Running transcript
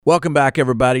Welcome back,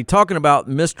 everybody. Talking about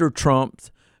Mr. Trump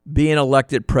being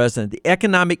elected president, the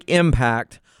economic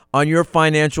impact on your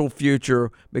financial future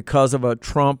because of a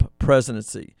Trump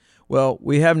presidency. Well,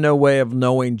 we have no way of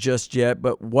knowing just yet,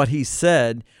 but what he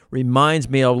said reminds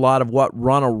me a lot of what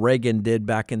Ronald Reagan did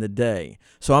back in the day.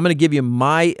 So I'm going to give you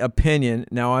my opinion.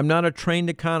 Now, I'm not a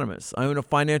trained economist. I own a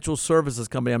financial services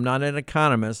company. I'm not an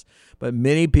economist, but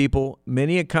many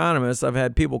economists, I've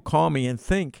had people call me and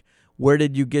think, where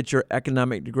did you get your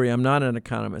economic degree? I'm not an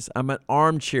economist. I'm an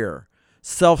armchair,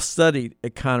 self-studied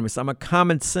economist. I'm a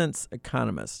common sense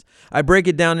economist. I break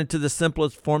it down into the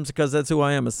simplest forms because that's who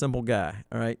I am, a simple guy.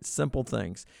 All right, simple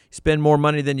things. You spend more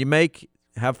money than you make,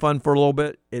 have fun for a little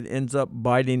bit, it ends up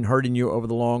hurting you over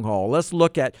the long haul. Let's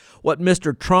look at what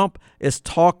Mr. Trump is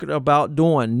talking about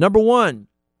doing. Number one,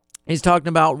 he's talking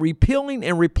about repealing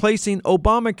and replacing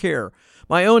Obamacare.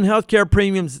 My own healthcare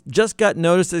premiums just got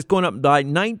noticed. It's going up by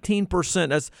 19%.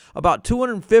 That's about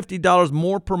 $250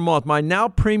 more per month. My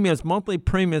monthly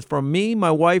premiums for me,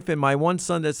 my wife, and my one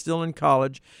son that's still in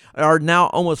college are now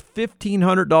almost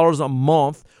 $1,500 a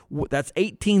month. That's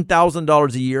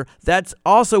 $18,000 a year. That's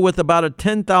also with about a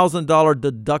 $10,000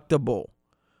 deductible.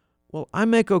 Well, I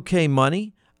make okay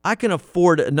money. I can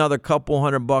afford another couple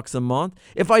 $100 a month.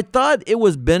 If I thought it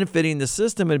was benefiting the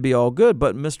system, it'd be all good.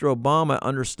 But Mr. Obama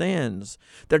understands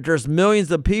that there's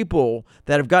millions of people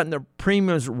that have gotten their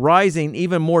premiums rising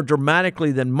even more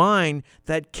dramatically than mine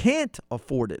that can't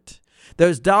afford it.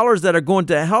 Those dollars that are going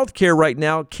to healthcare right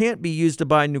now can't be used to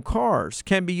buy new cars,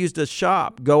 can't be used to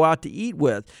shop, go out to eat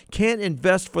with, can't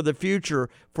invest for the future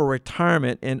for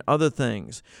retirement and other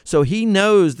things. So he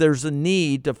knows there's a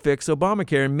need to fix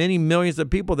Obamacare, and many millions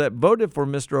of people that voted for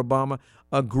Mr. Obama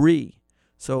agree.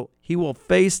 So he will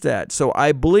face that. So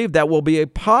I believe that will be a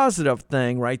positive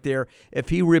thing right there if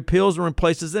he repeals and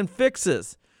replaces and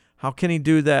fixes. How can he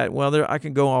do that? Well, I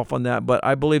can go off on that, but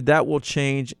I believe that will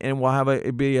change and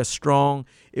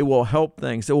it will help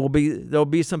things. There'll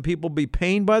be some people be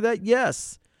pained by that,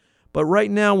 yes. But right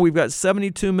now we've got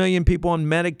 72 million people on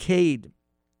Medicaid.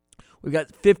 We've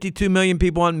got 52 million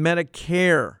people on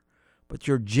Medicare. But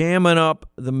you're jamming up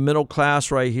the middle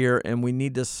class right here, and we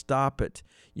need to stop it.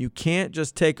 You can't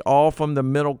just take all from the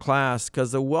middle class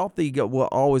because the wealthy will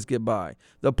always get by.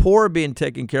 The poor are being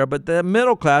taken care of, but the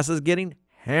middle class is getting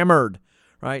hammered,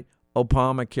 right?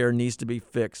 Obamacare needs to be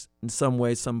fixed in some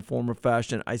way, some form or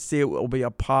fashion. I see it will be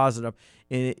a positive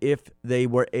if they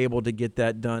were able to get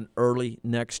that done early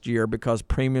next year because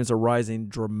premiums are rising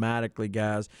dramatically,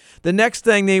 guys. The next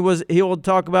thing he will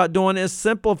talk about doing is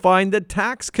simplifying the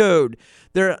tax code.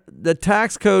 The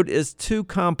tax code is too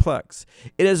complex.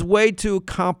 It is way too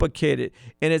complicated,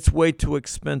 and it's way too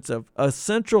expensive. A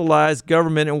centralized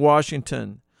government in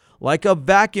Washington, like a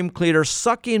vacuum cleaner,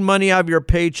 sucking money out of your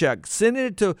paycheck, sending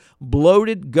it to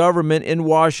bloated government in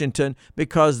Washington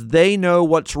because they know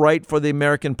what's right for the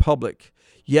American public.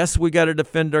 Yes, we got to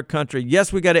defend our country.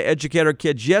 Yes, we got to educate our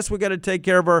kids. Yes, we got to take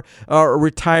care of our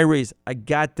retirees. I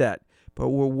got that. But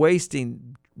we're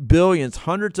wasting billions,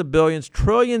 hundreds of billions,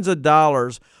 trillions of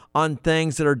dollars on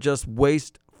things that are just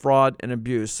waste, fraud, and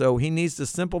abuse. So he needs to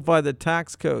simplify the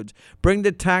tax codes, bring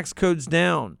the tax codes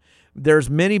down. There's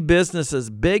many businesses,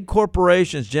 big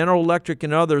corporations, General Electric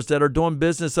and others that are doing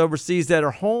business overseas that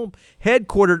are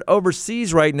headquartered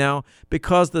overseas right now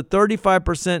because the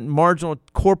 35% marginal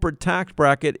corporate tax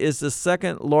bracket is the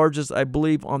second largest, I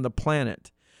believe, on the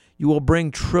planet. You will bring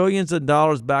trillions of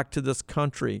dollars back to this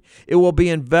country. It will be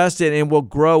invested and will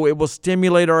grow. It will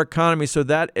stimulate our economy. So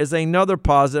that is another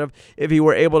positive if he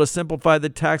were able to simplify the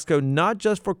tax code, not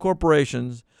just for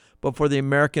corporations, but for the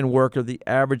American worker, the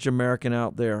average American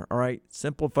out there, all right?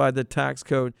 Simplify the tax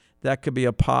code. That could be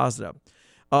a positive.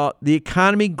 The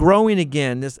economy growing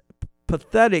again, this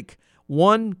pathetic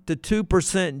 1 to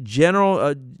 2%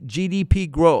 general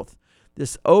GDP growth.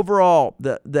 This overall,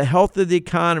 the health of the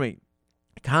economy.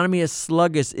 Economy is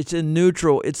sluggish. It's in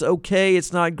neutral. It's okay.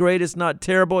 It's not great. It's not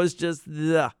terrible. It's just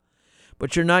the.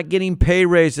 But you're not getting pay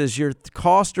raises. Your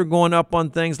costs are going up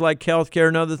on things like healthcare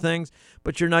and other things,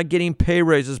 but you're not getting pay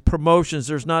raises, promotions.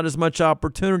 There's not as much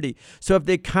opportunity. So if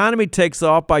the economy takes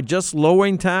off by just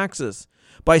lowering taxes,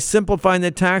 by simplifying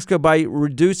the tax code, by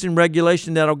reducing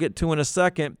regulation that I'll get to in a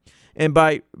second, and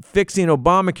by fixing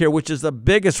Obamacare, which is the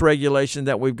biggest regulation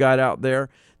that we've got out there,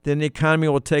 then the economy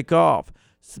will take off.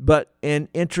 But and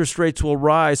interest rates will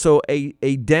rise. So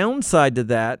a downside to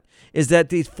that is that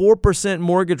these 4%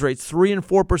 mortgage rates, 3 and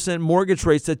 4% mortgage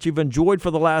rates that you've enjoyed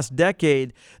for the last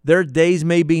decade, their days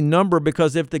may be numbered,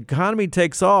 because if the economy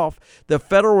takes off, the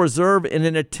Federal Reserve, in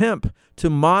an attempt to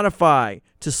modify,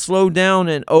 to slow down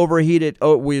an overheated,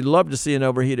 we'd love to see an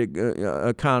overheated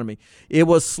economy. It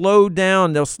will slow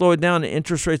down. They'll slow it down, and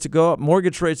interest rates will go up.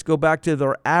 Mortgage rates go back to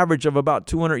their average of about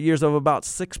 200 years of about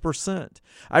 6%.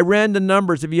 I ran the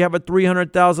numbers. If you have a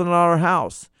 $300,000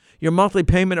 house, your monthly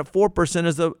payment at 4%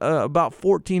 is about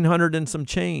 $1,400 and some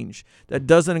change. That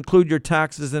doesn't include your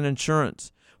taxes and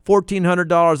insurance.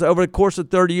 $1,400 over the course of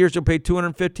 30 years, you'll pay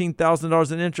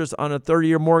 $215,000 in interest on a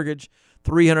 30-year mortgage,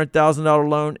 $300,000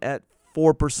 loan at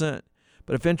 4%.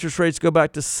 But if interest rates go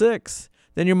back to 6,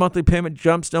 then your monthly payment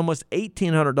jumps to almost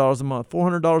 $1,800 a month,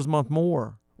 $400 a month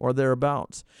more, or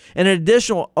thereabouts. And an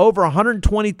additional over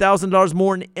 $120,000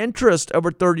 more in interest over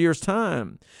 30 years'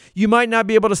 time. You might not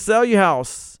be able to sell your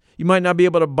house. You might not be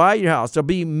able to buy your house. There'll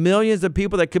be millions of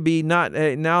people that could be not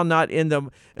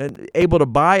able to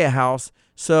buy a house.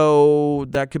 So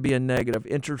that could be a negative.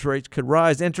 Interest rates could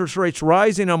rise. Interest rates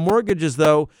rising on mortgages,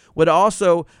 though, would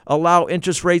also allow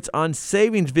interest rates on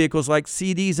savings vehicles like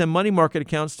CDs and money market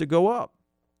accounts to go up.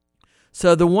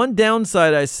 So the one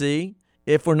downside I see,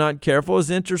 if we're not careful, is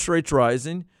interest rates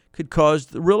rising could cause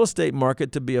the real estate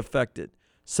market to be affected.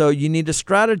 So you need to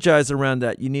strategize around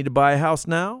that. You need to buy a house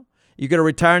now. You're going to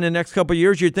retire in the next couple of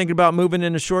years. You're thinking about moving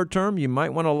in the short term. You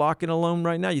might want to lock in a loan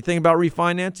right now. You think about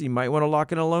refinancing. You might want to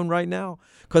lock in a loan right now,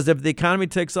 because if the economy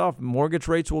takes off, mortgage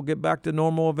rates will get back to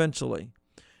normal eventually.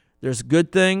 There's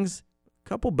good things, a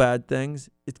couple bad things.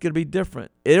 It's going to be different.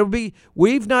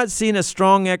 We've not seen a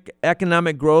strong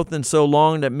economic growth in so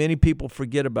long that many people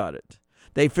forget about it.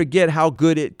 They forget how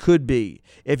good it could be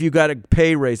if you got a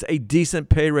pay raise, a decent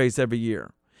pay raise every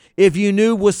year. If you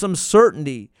knew with some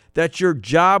certainty that your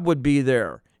job would be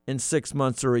there in 6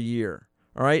 months or a year,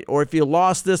 all right? Or if you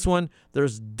lost this one,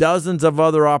 there's dozens of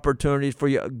other opportunities for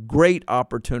you, great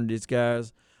opportunities,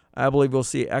 guys. I believe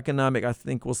I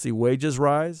think we'll see wages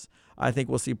rise. I think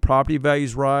we'll see property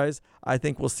values rise. I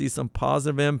think we'll see some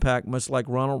positive impact, much like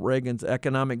Ronald Reagan's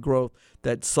economic growth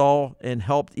that saw and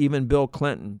helped even Bill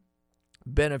Clinton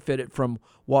benefited from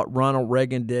what Ronald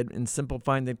Reagan did in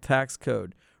simplifying the tax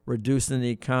code, reducing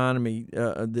the economy,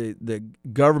 the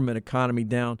government economy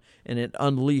down, and it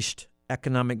unleashed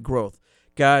economic growth.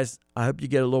 Guys, I hope you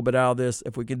get a little bit out of this.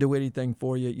 If we can do anything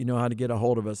for you, you know how to get a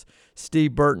hold of us.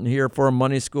 Steve Burton here for a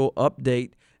Money School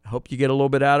Update. I hope you get a little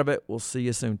bit out of it. We'll see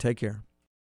you soon. Take care.